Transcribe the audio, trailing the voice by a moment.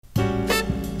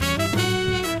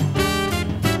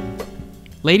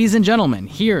Ladies and gentlemen,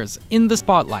 here's In the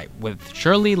Spotlight with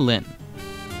Shirley Lin.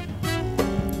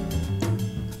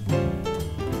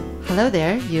 Hello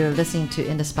there, you're listening to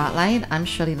In the Spotlight. I'm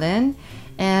Shirley Lin,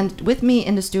 and with me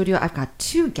in the studio, I've got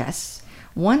two guests.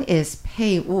 One is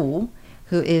Pei Wu,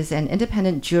 who is an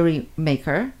independent jewelry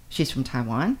maker. She's from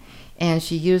Taiwan, and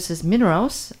she uses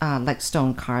minerals like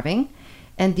stone carving.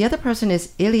 And the other person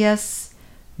is Elias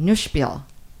Neuspiel.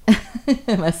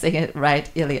 Am I saying it right,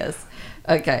 Elias?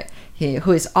 Okay.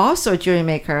 Who is also a jewelry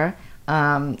maker,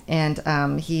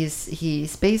 and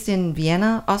he's based in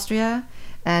Vienna, Austria,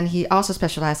 and he also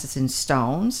specializes in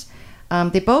stones.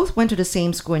 They both went to the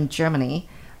same school in Germany.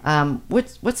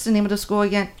 What's the name of the school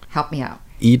again? Help me out.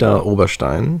 Ida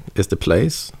Oberstein is the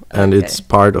place, and it's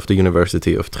part of the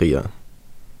University of Trier.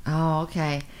 Oh,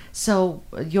 okay. So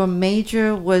your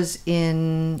major was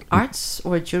in arts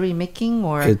or jewelry making,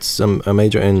 or? It's a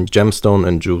major in gemstone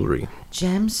and jewelry.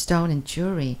 Gemstone and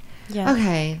jewelry. Yeah.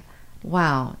 Okay.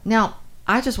 Wow. Now,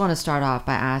 I just want to start off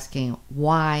by asking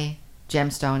why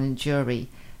gemstone and jewelry?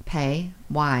 Pei,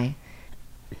 why?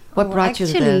 What brought you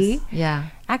to this? Yeah.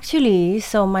 Actually,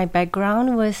 so my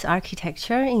background was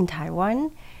architecture in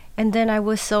Taiwan. And then I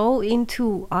was so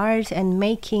into art and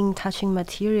making, touching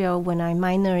material when I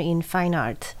minored in fine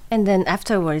art. And then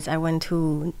afterwards, I went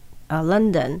to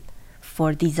London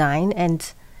for design,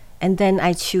 and then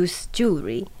I choose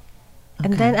jewelry. Okay.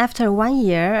 And then after 1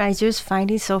 year, I just find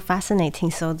it so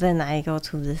fascinating. So then I go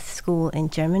to the school in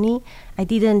Germany. I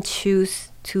didn't choose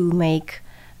to make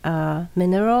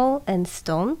mineral and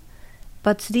stone,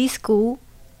 but this school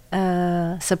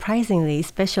surprisingly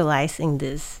specialized in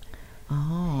this.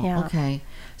 Oh, yeah. Okay.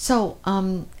 So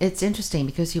it's interesting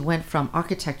because you went from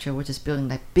architecture, which is building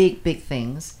like big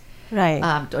things, right,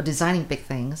 or designing big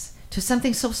things, to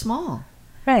something so small.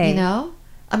 Right. You know?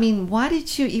 I mean, why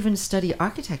did you even study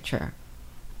architecture?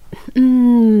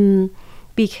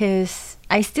 Because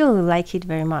I still like it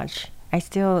very much. I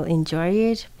still enjoy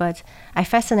it, but I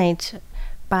fascinate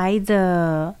by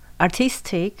the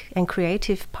artistic and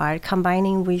creative part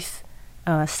combining with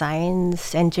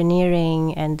science,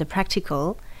 engineering, and the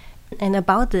practical. And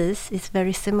about this, it's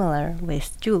very similar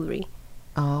with jewelry.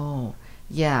 Oh,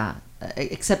 yeah.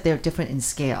 Except they're different in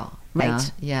scale.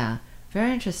 Right. Yeah.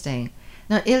 Very interesting.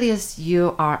 Now, Elias,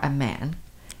 you are a man.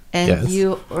 And yes.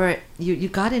 you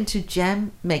got into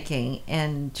gem making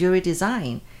and jewelry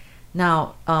design.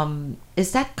 Now,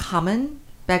 is that common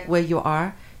back where you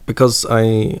are? Because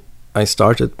I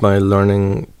started by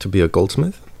learning to be a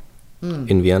goldsmith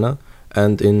in Vienna.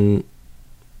 And in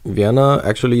Vienna,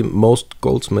 actually, most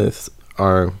goldsmiths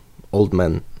are old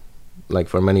men. Like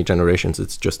for many generations,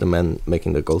 it's just the men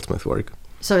making the goldsmith work.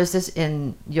 So is this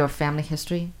in your family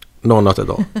history? No, not at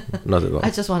all. Not at all. I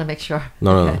just want to make sure.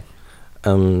 No.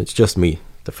 It's just me,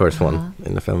 the first one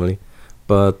in the family.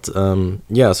 But so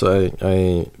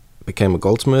I became a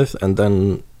goldsmith, and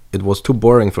then it was too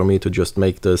boring for me to just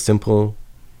make the simple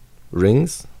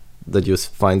rings that you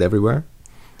find everywhere.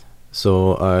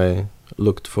 So I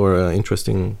looked for an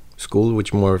interesting school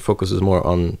which focuses more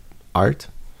on art.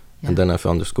 Yeah. And then I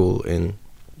found a school in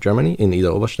Germany, in Ida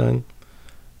Oberstein,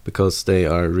 because they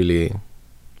are really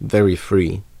very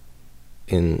free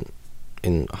in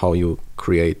how you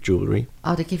create jewelry.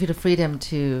 Oh, they give you the freedom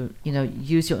to,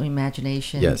 use your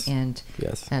imagination. Yes. And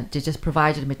yes. They just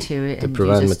provide you the material. They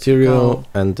provide material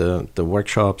and the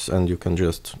workshops, and you can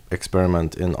just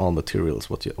experiment in all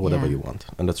materials, whatever you want.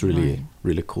 And that's really,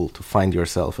 really cool to find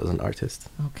yourself as an artist.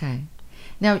 Okay.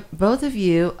 Now, both of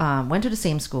you went to the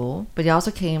same school, but you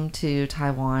also came to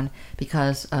Taiwan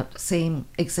because of the same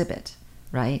exhibit,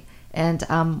 right? And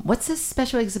what's this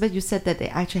special exhibit? You said that they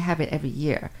actually have it every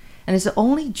year. And is it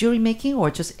only jewelry making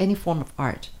or just any form of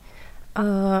art?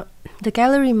 The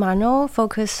Gallery Mano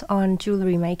focus on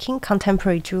jewelry making,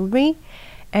 contemporary jewelry,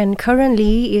 and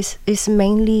currently is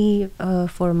mainly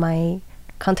for my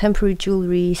contemporary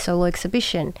jewelry solo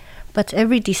exhibition. But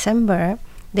every December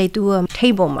they do a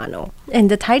table mano, and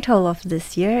the title of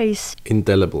this year is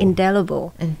Indelible.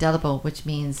 Indelible, which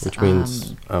means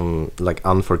like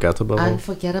unforgettable.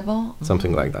 Unforgettable.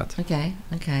 Something like that.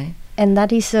 Okay. And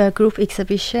that is a group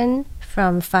exhibition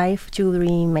from 5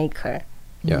 jewelry maker.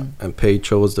 Yeah, and Pei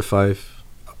chose the 5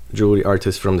 jewelry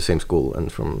artists from the same school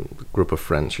and from a group of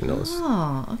friends she knows.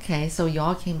 Oh, okay. So you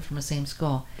all came from the same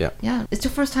school. Yeah. Yeah. It's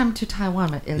your first time to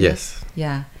Taiwan, right, Elias? Yes.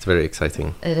 Yeah. It's very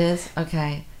exciting. It is?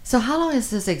 Okay. So how long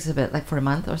is this exhibit? Like for a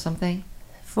month or something?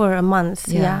 For a month,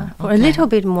 yeah. For okay. a little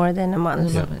bit more than a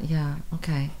month. Yeah,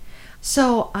 okay.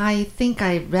 So I think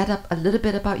I read up a little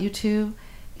bit about you two.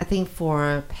 I think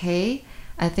for Pei,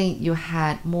 I think you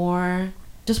had more,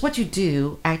 just what you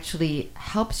do actually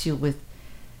helps you with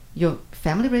your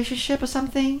family relationship or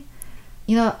something.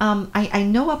 I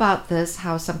know about this,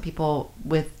 how some people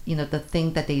with, the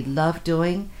thing that they love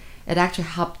doing, it actually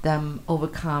helped them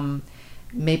overcome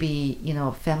maybe,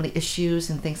 family issues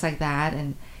and things like that.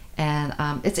 And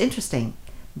it's interesting.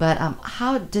 But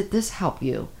how did this help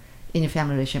you in your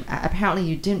family relationship? Apparently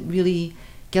you didn't really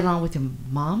get along with your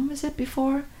mom, is it,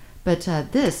 before? But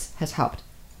this has helped.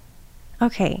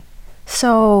 Okay.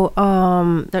 So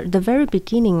the very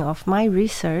beginning of my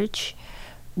research,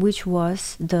 which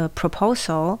was the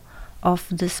proposal of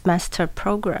this master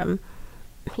program,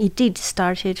 it did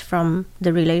started from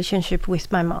the relationship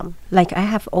with my mom. Like, I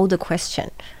have all the question,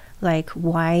 like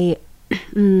why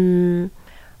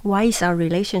is our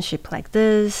relationship like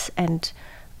this, and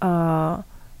why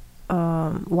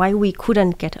we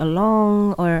couldn't get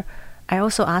along. Or I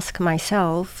also ask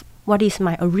myself, what is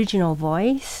my original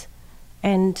voice?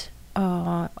 And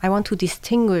I want to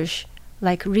distinguish,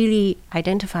 like really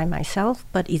identify myself,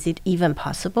 but is it even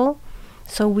possible?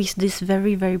 So with this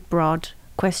very, very broad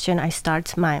question, I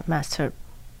start my master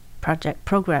project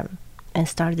program and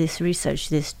start this research,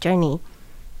 this journey.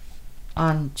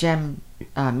 On gem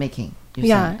making,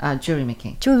 jewelry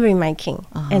making. Jewelry making.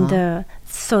 And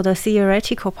so the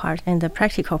theoretical part and the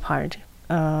practical part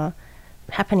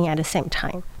happening at the same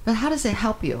time. But how does it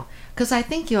help you? Because I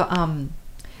think you're,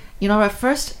 when I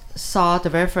first saw the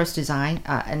very first design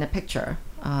in the picture,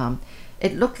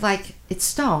 it looked like it's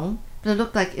stone, but it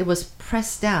looked like it was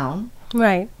pressed down.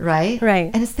 Right. Right?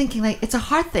 Right. And it's thinking like, it's a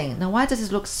hard thing. Now, why does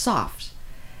it look soft?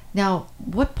 Now,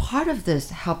 what part of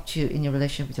this helped you in your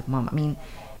relationship with your mom? I mean,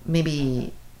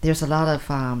 maybe there's a lot of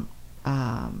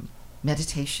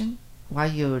meditation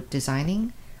while you're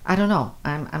designing. I don't know.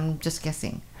 I'm just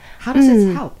guessing. How does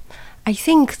it help? I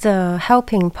think the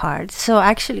helping part. So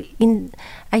actually,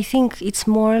 I think it's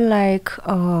more like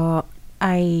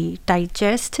I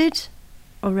digested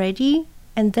already,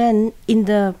 and then in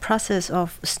the process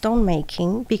of stone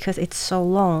making, because it's so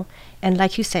long and,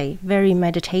 like you say, very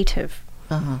meditative,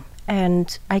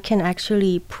 and I can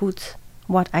actually put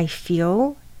what I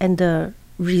feel and the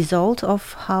result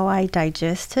of how I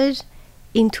digested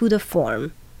into the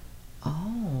form.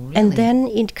 Oh, really? And then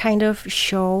it kind of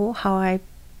show how I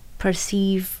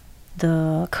perceive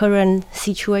the current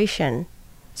situation.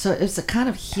 So it's a kind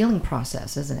of healing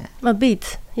process, isn't it? A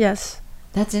bit, yes.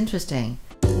 That's interesting.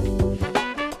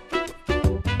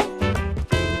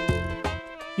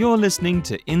 You're listening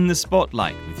to In the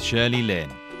Spotlight with Shirley Lin.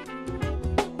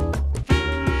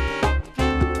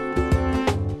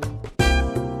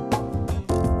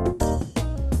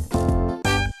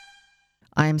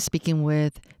 I'm speaking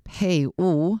with Pei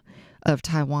Wu of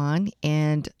Taiwan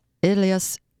and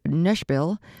Elias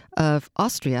Neuspiel of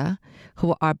Austria,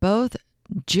 who are both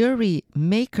jewelry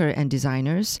maker and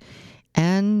designers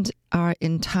and are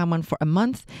in Taiwan for a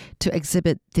month to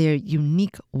exhibit their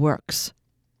unique works.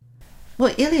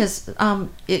 Well, Elias,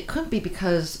 it could be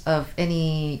because of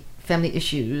any family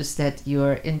issues that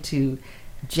you're into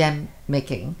gem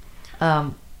making.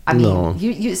 I mean, No.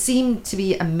 you seem to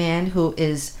be a man who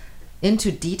is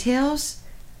into details.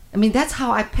 I mean, that's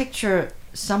how I picture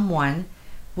someone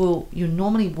who you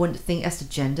normally wouldn't think as the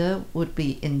gender would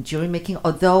be in jewelry making,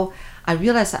 although I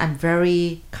realize that I'm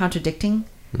very contradicting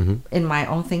in my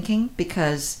own thinking,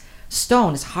 because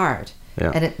stone is hard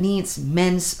and it needs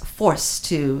men's force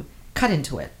to cut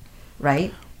into it,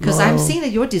 right? Because I'm seeing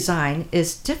that your design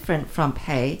is different from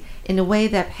Pei in a way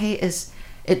that Pei is,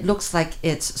 it looks like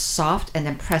it's soft and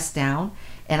then pressed down,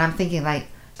 and I'm thinking like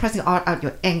pressing all out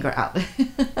your anger out.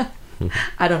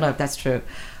 I don't know if that's true.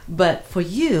 But for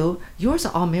you, yours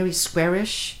are all very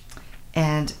squarish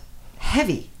and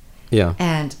heavy. Yeah.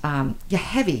 And you're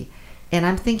heavy. And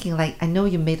I'm thinking like, I know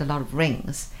you made a lot of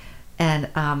rings. And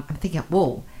I'm thinking,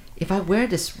 whoa, if I wear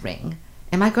this ring,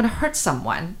 am I going to hurt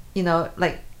someone? You know,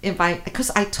 like if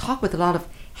because I talk with a lot of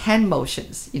hand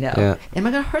motions, you know. Yeah. Am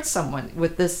I going to hurt someone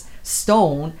with this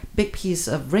stone, big piece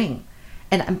of ring?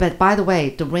 But by the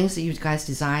way, the rings that you guys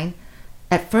design,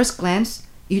 at first glance,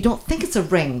 you don't think it's a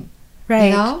ring. Right,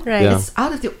 You know? right. Yeah. It's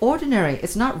out of the ordinary.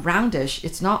 It's not roundish.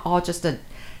 It's not all just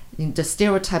the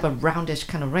stereotype of roundish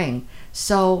kind of ring.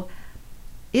 So,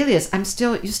 Elias, you're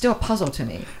still a puzzle to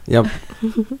me. Yep.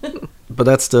 But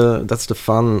that's the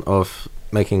fun of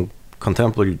making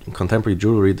contemporary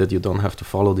jewelry, that you don't have to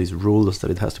follow these rules,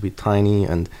 that it has to be tiny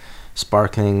and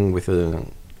sparkling with a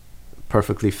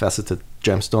perfectly faceted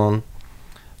gemstone.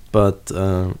 But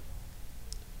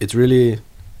it's really,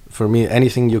 for me,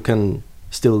 anything you can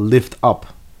still lift up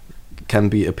can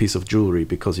be a piece of jewelry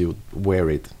because you wear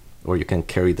it or you can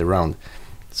carry it around.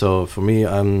 So for me,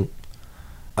 I'm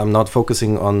not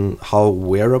focusing on how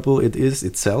wearable it is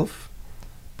itself,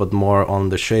 but more on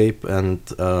the shape and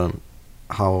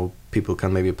how people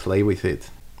can maybe play with it.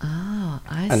 Oh,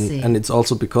 I And see. and it's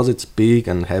also because it's big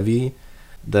and heavy,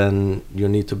 then you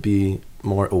need to be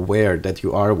more aware that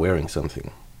you are wearing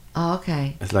something. Oh,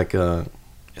 okay. It's like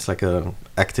a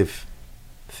active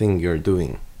thing you're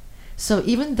doing. So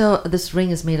even though this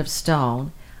ring is made of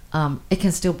stone, it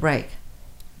can still break.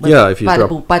 Yeah, if you by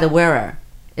drop. by the wearer,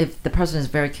 if the person is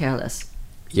very careless.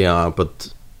 Yeah,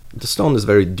 but the stone is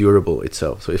very durable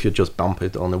itself. So if you just bump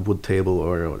it on a wood table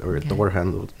or a Okay. door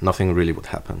handle, nothing really would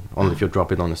happen. Only if you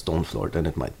drop it on a stone floor, then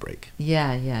it might break.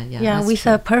 Yeah. Yeah, that's with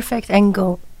true. a perfect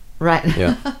angle. Right.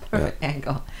 Yeah, Perfect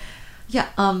angle. Yeah.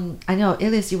 I know,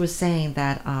 Elias, you were saying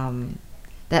that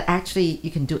that actually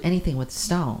you can do anything with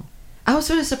stone. I was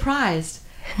really surprised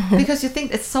because you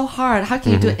think it's so hard. How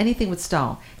can you do anything with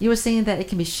stone? You were saying that it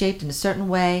can be shaped in a certain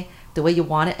way, the way you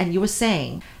want it, and you were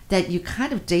saying that you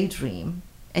kind of daydream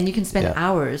and you can spend Yeah.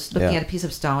 hours looking Yeah. at a piece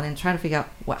of stone and trying to figure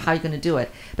out how you're going to do it.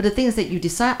 But the thing is that you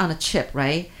decide on a chip,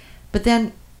 right? But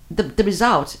then the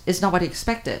result is not what you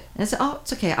expected. And say, oh,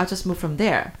 it's okay. I'll just move from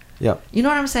there. yeah, You know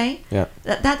what I'm saying? yeah.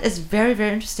 That is very,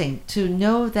 very interesting to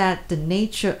know that the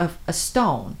nature of a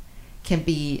stone can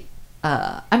be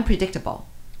unpredictable.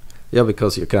 Yeah,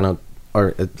 because you cannot,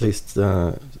 or at least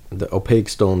the opaque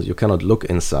stones, you cannot look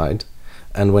inside.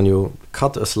 And when you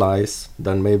cut a slice,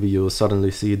 then maybe you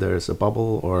suddenly see there's a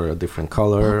bubble or a different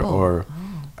color Bubble. or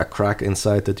a crack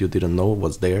inside that you didn't know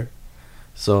was there.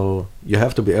 So you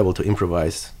have to be able to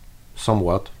improvise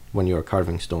somewhat when you're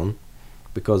carving stone,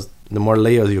 because the more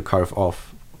layers you carve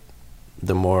off,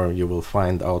 the more you will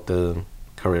find out the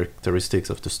characteristics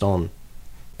of the stone,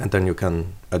 and then you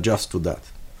can adjust to that.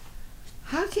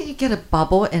 How can you get a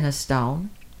bubble in a stone?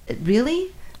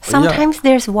 Really? Sometimes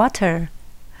there's water.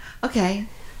 Okay.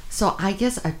 So I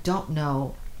guess I don't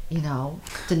know,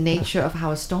 the nature of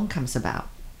how a stone comes about.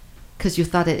 Because you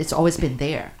thought that it's always been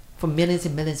there for millions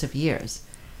and millions of years.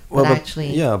 But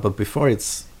actually... Yeah, but before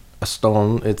it's a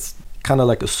stone, it's kind of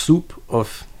like a soup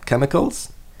of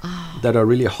chemicals that are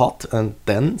really hot and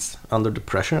dense under the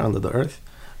pressure under the earth,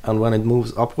 and when it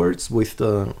moves upwards with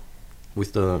the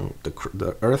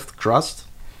earth crust,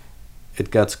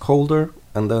 it gets colder,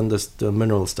 and then the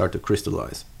minerals start to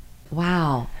crystallize.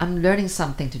 Wow, I'm learning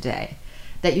something today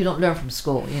that you don't learn from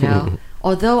school,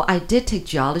 Although I did take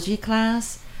geology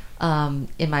class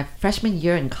in my freshman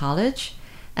year in college,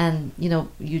 and,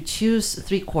 you choose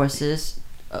 3 courses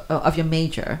of your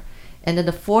major, and then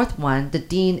the 4th one, the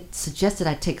dean suggested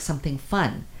I take something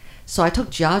fun. So I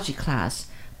took geology class,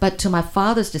 but to my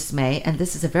father's dismay, and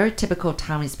this is a very typical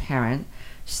Taiwanese parent,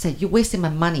 she said, "You're wasting my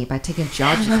money by taking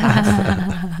geology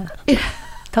class."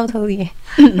 Totally.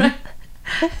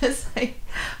 It's like,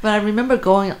 but I remember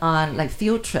going on like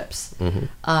field trips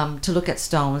to look at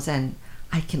stones, and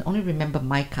I can only remember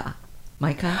mica.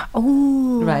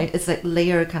 Oh. Right? It's like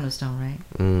layer kind of stone, right?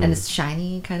 And it's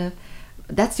shiny kind of.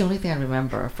 That's the only thing I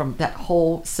remember from that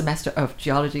whole semester of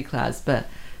geology class. But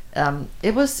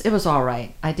it was all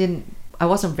right. I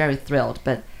wasn't very thrilled,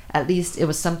 but at least it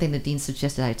was something the dean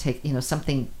suggested I take.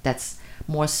 Something that's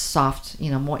more soft,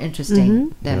 more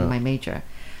interesting than my major.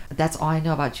 That's all I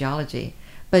know about geology.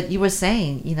 But you were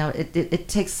saying, it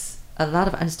takes a lot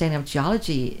of understanding of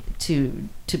geology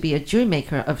to be a jewelry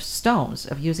maker of stones,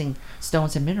 of using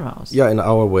stones and minerals. Yeah, in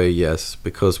our way, yes,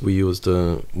 because we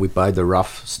buy the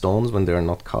rough stones when they are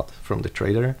not cut from the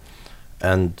trader,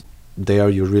 and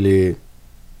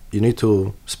you need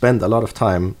to spend a lot of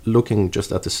time looking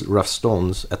just at the rough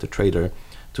stones at the trader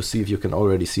to see if you can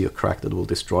already see a crack that will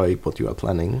destroy what you are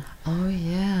planning. Oh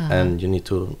yeah. And you need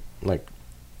to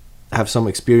have some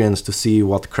experience to see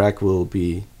what crack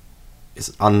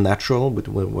is unnatural,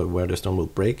 where the stone will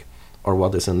break, or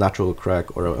what is a natural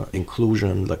crack or an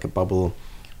inclusion like a bubble,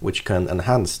 which can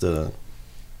enhance the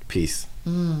piece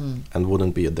and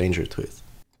wouldn't be a danger to it.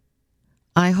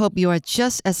 I hope you are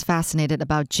just as fascinated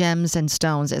about gems and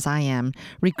stones as I am,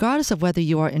 regardless of whether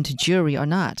you are into jewelry or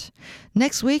not.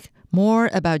 Next week, more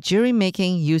about jewelry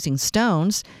making using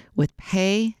stones with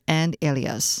Pei and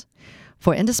Elias.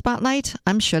 For In the Spotlight,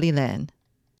 I'm Shirley Lin.